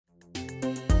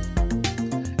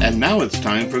And now it's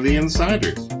time for The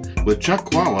Insiders with Chuck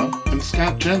Koala and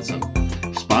Scott Jensen,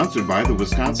 sponsored by the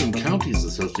Wisconsin Counties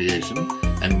Association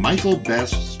and Michael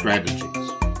Best Strategies.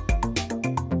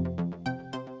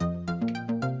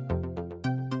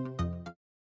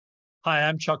 Hi,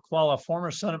 I'm Chuck Koala,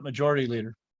 former Senate Majority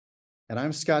Leader. And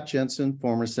I'm Scott Jensen,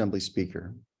 former Assembly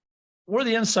Speaker. We're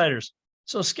the Insiders.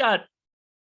 So, Scott,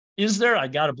 is there? I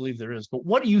got to believe there is. But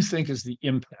what do you think is the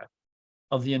impact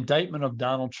of the indictment of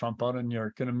Donald Trump out in New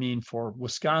York going to mean for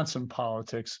Wisconsin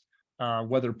politics,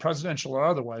 whether presidential or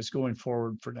otherwise, going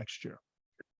forward for next year?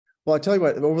 Well, I tell you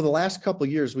what, over the last couple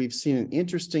of years, we've seen an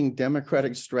interesting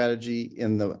Democratic strategy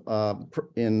in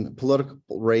political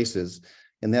races,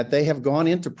 in that they have gone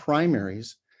into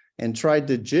primaries and tried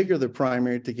to jigger the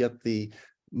primary to get the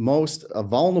most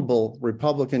vulnerable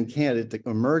Republican candidate to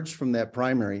emerge from that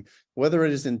primary. Whether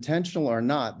it is intentional or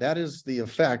not, that is the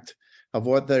effect of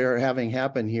what they're having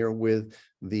happen here with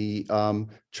the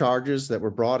charges that were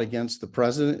brought against the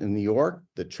president in New York,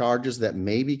 the charges that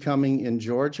may be coming in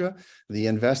Georgia, the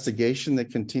investigation that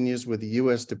continues with the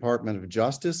U.S. Department of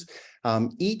Justice.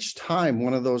 Each time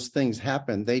one of those things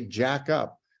happen, they jack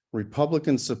up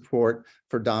Republican support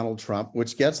for Donald Trump,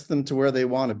 which gets them to where they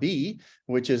want to be,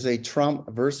 which is a Trump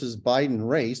versus Biden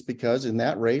race, because in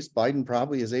that race, Biden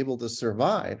probably is able to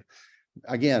survive.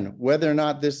 Again, whether or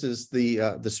not this is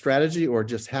the strategy or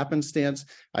just happenstance,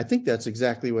 I think that's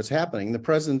exactly what's happening. The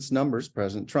President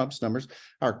Trump's numbers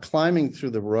are climbing through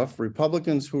the roof.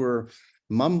 Republicans who are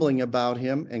mumbling about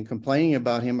him and complaining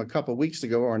about him a couple of weeks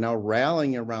ago are now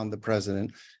rallying around the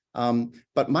president.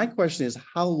 But my question is,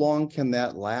 how long can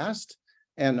that last?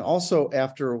 And also,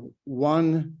 after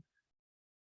one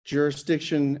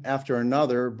jurisdiction after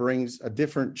another brings a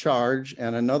different charge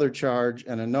and another charge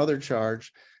and another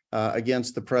charge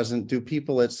against the president, do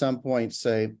people at some point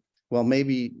say, well,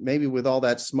 maybe with all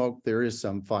that smoke, there is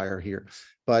some fire here?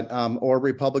 But or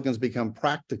Republicans become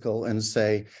practical and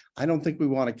say, I don't think we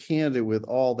want a candidate with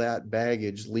all that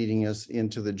baggage leading us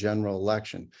into the general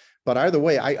election. But either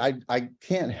way, I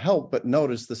can't help but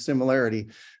notice the similarity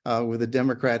with the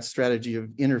Democrat strategy of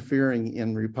interfering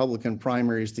in Republican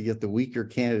primaries to get the weaker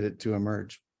candidate to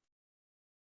emerge.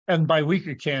 And by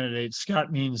weaker candidate,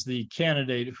 Scott means the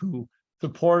candidate who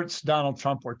supports Donald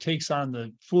Trump or takes on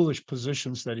the foolish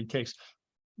positions that he takes.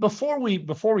 Before we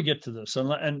get to this,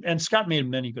 and Scott made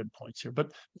many good points here,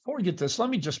 but before we get to this,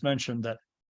 let me just mention that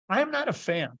I am not a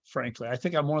fan, frankly. I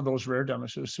think I'm one of those rare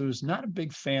Democrats who's not a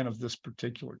big fan of this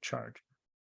particular charge.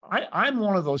 I'm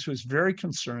one of those who is very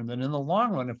concerned that in the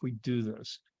long run, if we do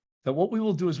this, that what we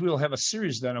will do is we will have a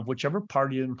series then of whichever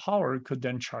party in power could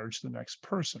then charge the next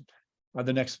person, or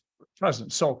the next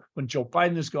president. So when Joe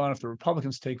Biden is gone, if the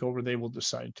Republicans take over, they will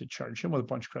decide to charge him with a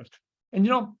bunch of crimes. And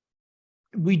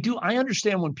I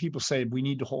understand when people say we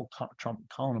need to hold Trump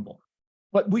accountable.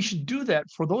 But we should do that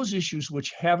for those issues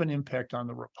which have an impact on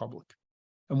the Republic.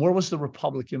 And where was the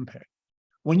Republic impact?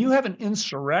 When you have an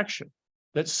insurrection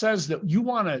that says that you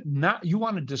want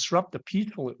to disrupt the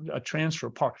peaceful transfer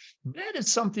of power, that is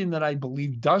something that I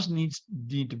believe does need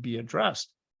to be addressed.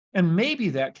 And maybe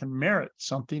that can merit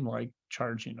something like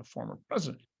charging a former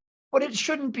president. But it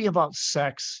shouldn't be about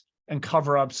sex and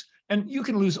cover-ups. And you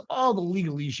can lose all the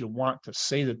legalese you want to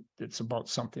say that it's about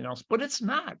something else, but it's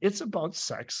not. It's about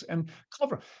sex and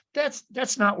cover.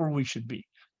 That's not where we should be.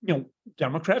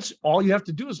 Democrats, all you have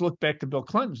to do is look back to Bill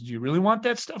Clinton. Do you really want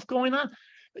that stuff going on?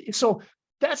 So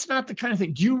that's not the kind of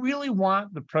thing. Do you really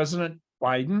want the President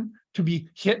Biden to be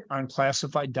hit on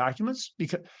classified documents?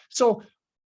 So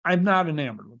I'm not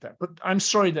enamored with that, but I'm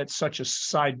sorry that's such a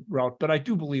side route, but I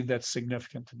do believe that's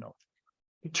significant to note.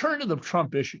 Turn to the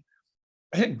Trump issue.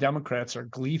 I think Democrats are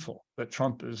gleeful that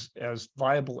Trump is as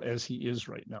viable as he is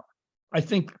right now. I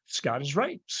think Scott is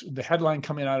right. The headline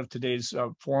coming out of today's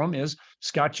forum is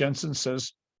Scott Jensen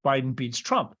says Biden beats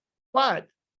Trump. But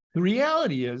the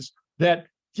reality is that,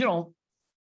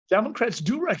 Democrats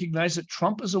do recognize that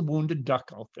Trump is a wounded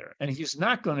duck out there, and he's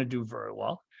not going to do very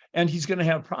well, and he's going to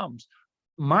have problems.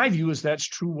 My view is that's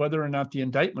true whether or not the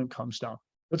indictment comes down.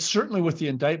 But certainly with the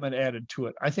indictment added to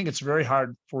it, I think it's very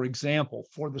hard, for example,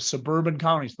 for the suburban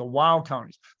counties, the WOW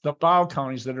counties, the BOW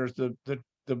counties that are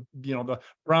the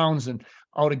Browns and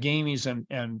Outagamies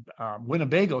and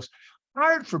Winnebagos,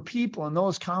 hard for people in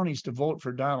those counties to vote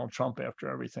for Donald Trump after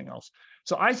everything else.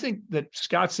 So I think that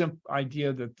Scott's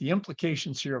idea that the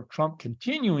implications here of Trump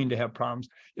continuing to have problems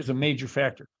is a major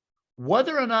factor.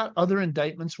 Whether or not other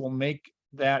indictments will make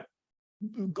that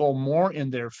go more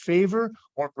in their favor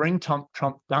or bring Trump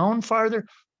down farther,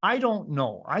 I don't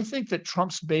know. I think that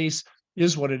Trump's base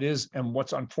is what it is. And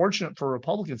what's unfortunate for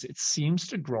Republicans, it seems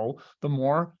to grow the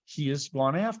more he is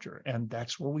gone after. And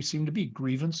that's where we seem to be,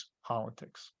 grievance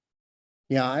politics.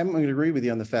 Yeah, I'm going to agree with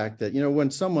you on the fact that,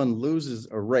 when someone loses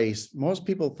a race, most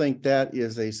people think that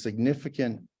is a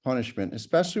significant punishment,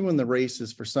 especially when the race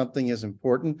is for something as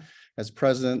important as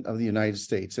president of the United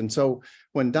States. And so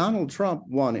when Donald Trump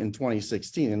won in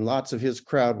 2016, and lots of his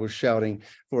crowd was shouting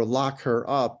for lock her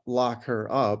up,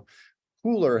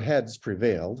 cooler heads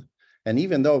prevailed. And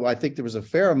even though I think there was a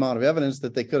fair amount of evidence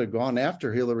that they could have gone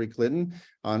after Hillary Clinton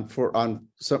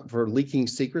for leaking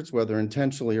secrets, whether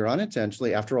intentionally or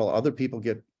unintentionally, after all, other people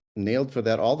get nailed for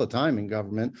that all the time in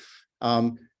government.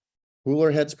 Cooler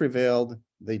heads prevailed.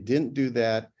 They didn't do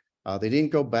that. They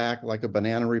didn't go back like a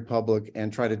banana republic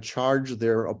and try to charge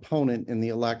their opponent in the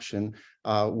election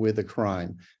with a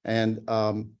crime. And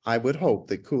I would hope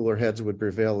that cooler heads would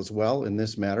prevail as well in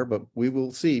this matter, but we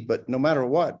will see. But no matter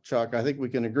what, Chuck, I think we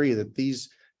can agree that these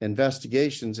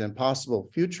investigations and possible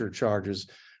future charges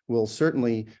will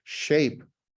certainly shape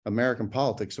American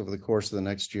politics over the course of the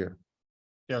next year.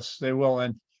 Yes, they will.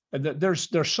 And there's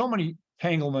so many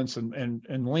entanglements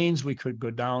and lanes we could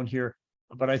go down here.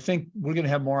 But I think we're going to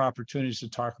have more opportunities to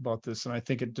talk about this. And I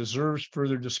think it deserves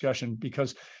further discussion,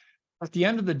 because at the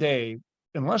end of the day,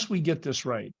 unless we get this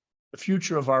right, the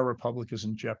future of our republic is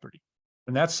in jeopardy.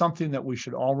 And that's something that we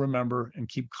should all remember and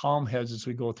keep calm heads as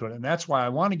we go through it. And that's why I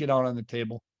want to get out on the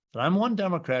table that I'm one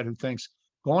Democrat who thinks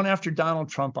going after Donald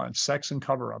Trump on sex and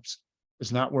cover-ups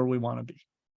is not where we want to be.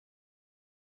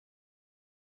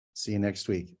 See you next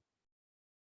week.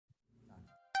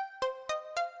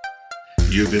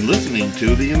 You've been listening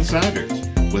to The Insiders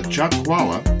with Chuck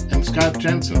Chvala and Scott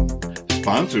Jensen,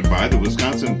 sponsored by the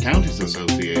Wisconsin Counties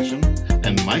Association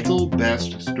and Michael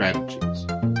Best Strategy.